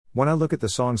When I look at the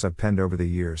songs I've penned over the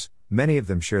years, many of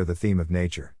them share the theme of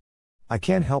nature. I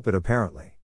can't help it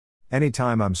apparently.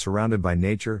 Anytime I'm surrounded by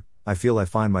nature, I feel I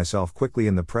find myself quickly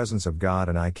in the presence of God,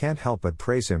 and I can't help but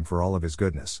praise Him for all of His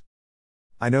goodness.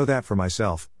 I know that for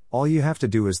myself. All you have to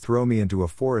do is throw me into a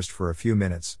forest for a few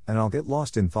minutes, and I'll get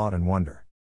lost in thought and wonder.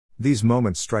 These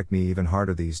moments strike me even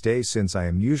harder these days, since I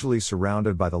am usually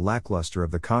surrounded by the lackluster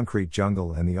of the concrete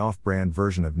jungle and the off-brand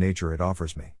version of nature it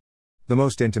offers me. The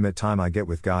most intimate time I get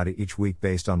with God each week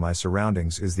based on my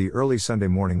surroundings is the early Sunday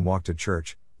morning walk to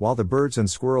church, while the birds and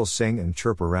squirrels sing and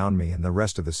chirp around me and the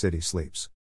rest of the city sleeps.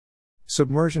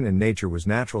 Submersion in nature was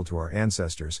natural to our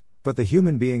ancestors, but the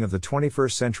human being of the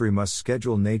 21st century must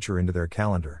schedule nature into their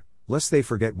calendar, lest they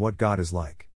forget what God is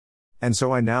like. And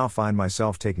so I now find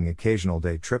myself taking occasional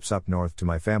day trips up north to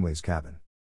my family's cabin.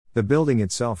 The building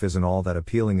itself isn't all that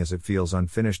appealing, as it feels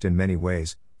unfinished in many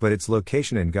ways, but its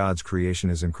location in God's creation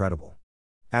is incredible.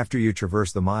 After you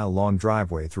traverse the mile-long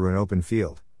driveway through an open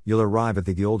field, you'll arrive at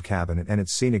the old cabin and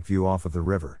its scenic view off of the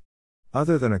river.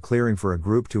 Other than a clearing for a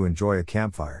group to enjoy a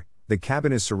campfire, the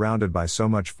cabin is surrounded by so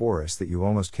much forest that you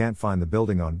almost can't find the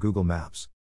building on Google Maps.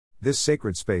 This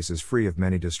sacred space is free of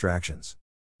many distractions.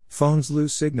 Phones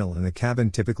lose signal, and the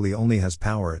cabin typically only has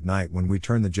power at night when we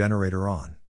turn the generator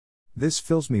on. This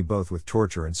fills me both with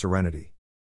torture and serenity.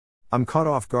 I'm caught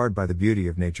off guard by the beauty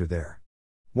of nature there.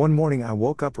 One morning I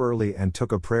woke up early and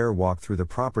took a prayer walk through the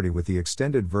property with the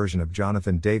extended version of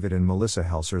Jonathan David and Melissa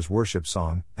Helser's worship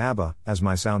song, Abba, as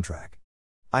my soundtrack.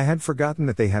 I had forgotten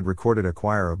that they had recorded a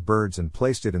choir of birds and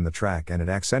placed it in the track, and it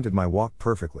accented my walk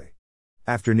perfectly.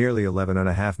 After nearly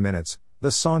 11.5 minutes,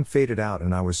 the song faded out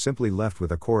and I was simply left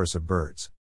with a chorus of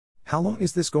birds. How long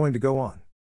is this going to go on?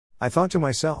 I thought to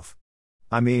myself.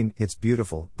 I mean, it's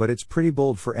beautiful, but it's pretty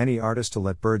bold for any artist to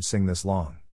let birds sing this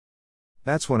long.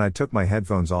 That's when I took my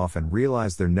headphones off and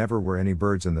realized there never were any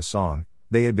birds in the song.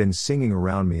 They had been singing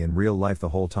around me in real life the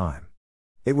whole time.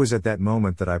 It was at that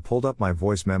moment that I pulled up my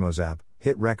voice memos app,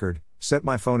 hit record, set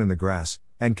my phone in the grass,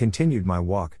 and continued my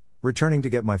walk, returning to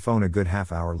get my phone a good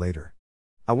half hour later.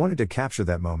 I wanted to capture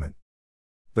that moment.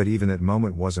 But even that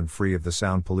moment wasn't free of the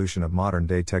sound pollution of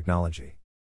modern-day technology.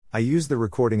 I used the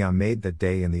recording I made that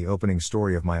day in the opening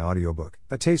story of my audiobook,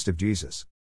 A Taste of Jesus.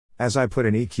 As I put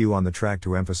an EQ on the track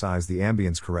to emphasize the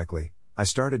ambience correctly, I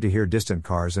started to hear distant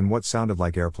cars and what sounded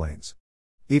like airplanes.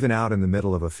 Even out in the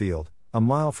middle of a field, a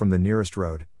mile from the nearest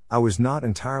road, I was not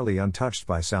entirely untouched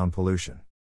by sound pollution.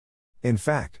 In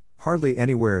fact, hardly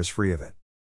anywhere is free of it.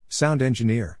 Sound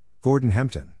engineer, Gordon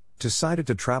Hempton, decided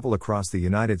to travel across the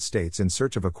United States in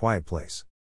search of a quiet place.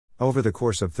 Over the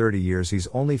course of 30 years he's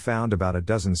only found about a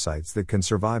dozen sites that can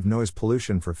survive noise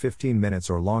pollution for 15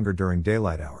 minutes or longer during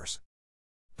daylight hours.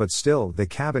 But still, the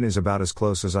cabin is about as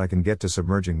close as I can get to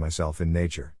submerging myself in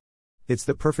nature. It's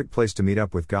the perfect place to meet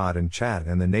up with God and chat,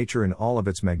 and the nature in all of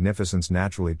its magnificence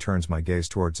naturally turns my gaze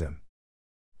towards Him.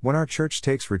 When our church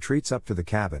takes retreats up to the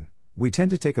cabin, we tend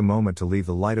to take a moment to leave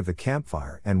the light of the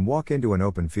campfire and walk into an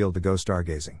open field to go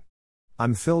stargazing.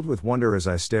 I'm filled with wonder as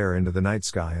I stare into the night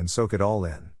sky and soak it all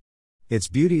in. Its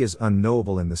beauty is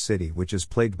unknowable in the city, which is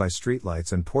plagued by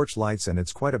streetlights and porch lights, and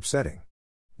it's quite upsetting.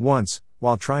 Once,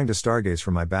 while trying to stargaze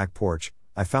from my back porch,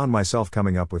 I found myself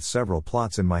coming up with several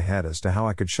plots in my head as to how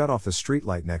I could shut off the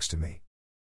streetlight next to me.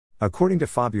 According to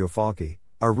Fabio Falchi,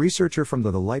 a researcher from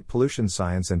the Light Pollution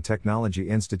Science and Technology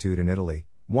Institute in Italy,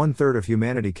 1/3 of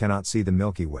humanity cannot see the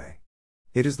Milky Way.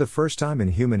 It is the first time in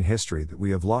human history that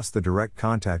we have lost the direct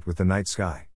contact with the night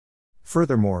sky.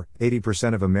 Furthermore,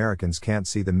 80% of Americans can't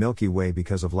see the Milky Way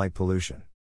because of light pollution.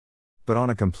 But on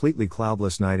a completely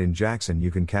cloudless night in Jackson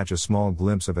you can catch a small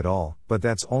glimpse of it all, but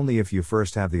that's only if you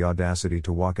first have the audacity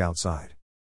to walk outside.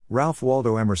 Ralph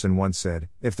Waldo Emerson once said,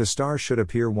 "If the stars should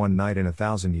appear one night in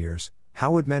 1,000 years,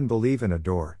 how would men believe and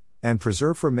adore, and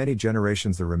preserve for many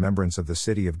generations the remembrance of the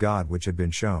city of God which had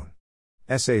been shown?"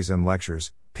 Essays and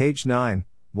Lectures, page 9.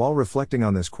 While reflecting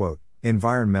on this quote,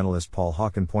 environmentalist Paul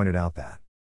Hawken pointed out that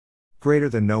greater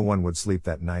than no one would sleep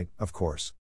that night, of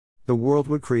course. The world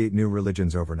would create new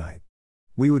religions overnight.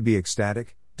 We would be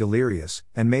ecstatic, delirious,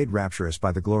 and made rapturous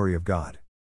by the glory of God.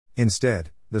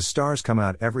 Instead, the stars come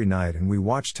out every night and we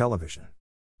watch television.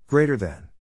 Greater than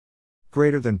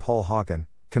Paul Hawken,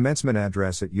 commencement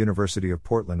address at University of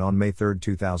Portland on May 3,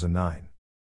 2009.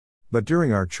 But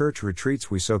during our church retreats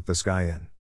we soak the sky in.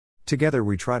 Together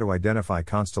we try to identify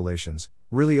constellations,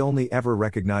 really only ever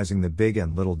recognizing the Big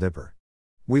and Little Dipper.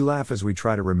 We laugh as we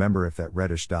try to remember if that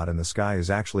reddish dot in the sky is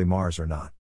actually Mars or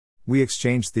not. We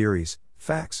exchange theories,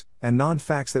 facts, and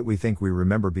non-facts that we think we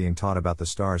remember being taught about the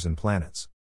stars and planets.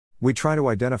 We try to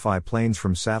identify planes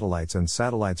from satellites and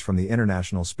satellites from the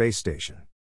International Space Station.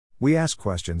 We ask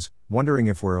questions, wondering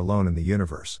if we're alone in the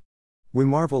universe. We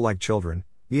marvel like children,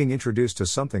 being introduced to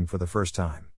something for the first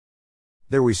time.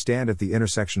 There we stand at the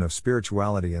intersection of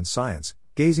spirituality and science,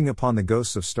 gazing upon the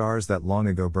ghosts of stars that long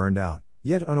ago burned out,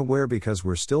 yet unaware because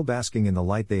we're still basking in the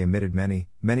light they emitted many,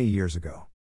 many years ago.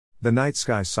 The night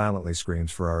sky silently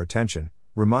screams for our attention,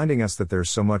 reminding us that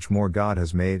there's so much more God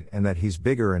has made and that He's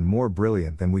bigger and more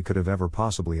brilliant than we could have ever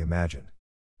possibly imagined.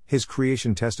 His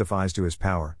creation testifies to His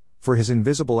power, for His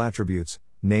invisible attributes,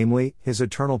 namely, His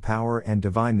eternal power and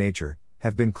divine nature,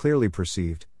 have been clearly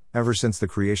perceived, ever since the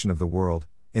creation of the world,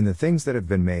 in the things that have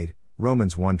been made,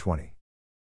 Romans 1:20.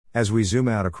 As we zoom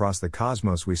out across the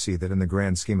cosmos, we see that in the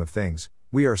grand scheme of things,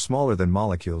 we are smaller than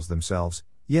molecules themselves,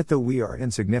 yet though we are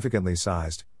insignificantly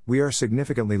sized, we are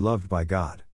significantly loved by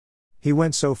God. He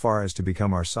went so far as to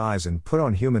become our size and put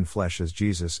on human flesh as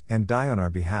Jesus and die on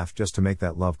our behalf just to make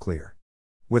that love clear.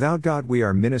 Without God we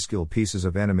are minuscule pieces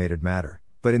of animated matter,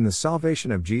 but in the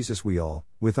salvation of Jesus we all,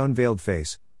 with unveiled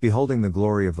face, beholding the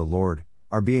glory of the Lord,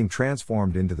 are being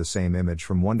transformed into the same image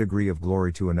from one degree of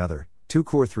glory to another. 2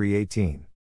 Cor 3:18.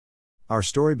 Our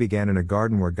story began in a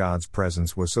garden where God's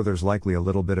presence was, so there's likely a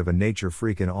little bit of a nature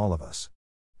freak in all of us.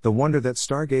 The wonder that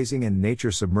stargazing and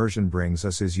nature submersion brings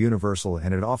us is universal,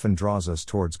 and it often draws us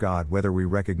towards God whether we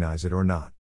recognize it or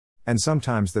not. And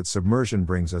sometimes that submersion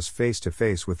brings us face to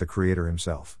face with the Creator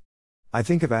Himself. I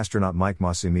think of astronaut Mike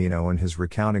Massimino and his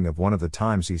recounting of one of the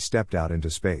times he stepped out into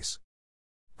space.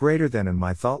 Greater than, and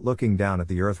my thought looking down at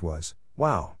the earth was,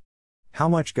 wow! How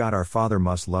much God our Father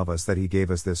must love us that He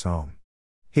gave us this home.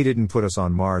 He didn't put us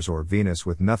on Mars or Venus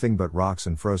with nothing but rocks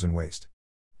and frozen waste.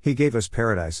 He gave us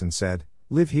paradise and said,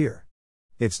 live here.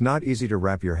 It's not easy to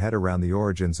wrap your head around the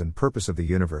origins and purpose of the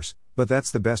universe, but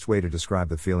that's the best way to describe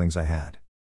the feelings I had.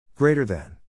 Greater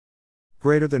than.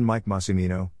 Greater than Mike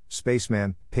Massimino,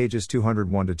 Spaceman, pages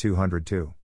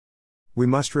 201-202. We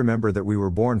must remember that we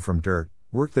were born from dirt,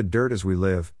 work the dirt as we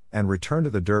live, and return to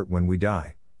the dirt when we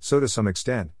die, so to some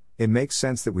extent, it makes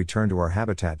sense that we turn to our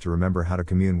habitat to remember how to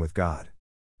commune with God.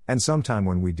 And sometime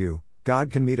when we do, God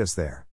can meet us there.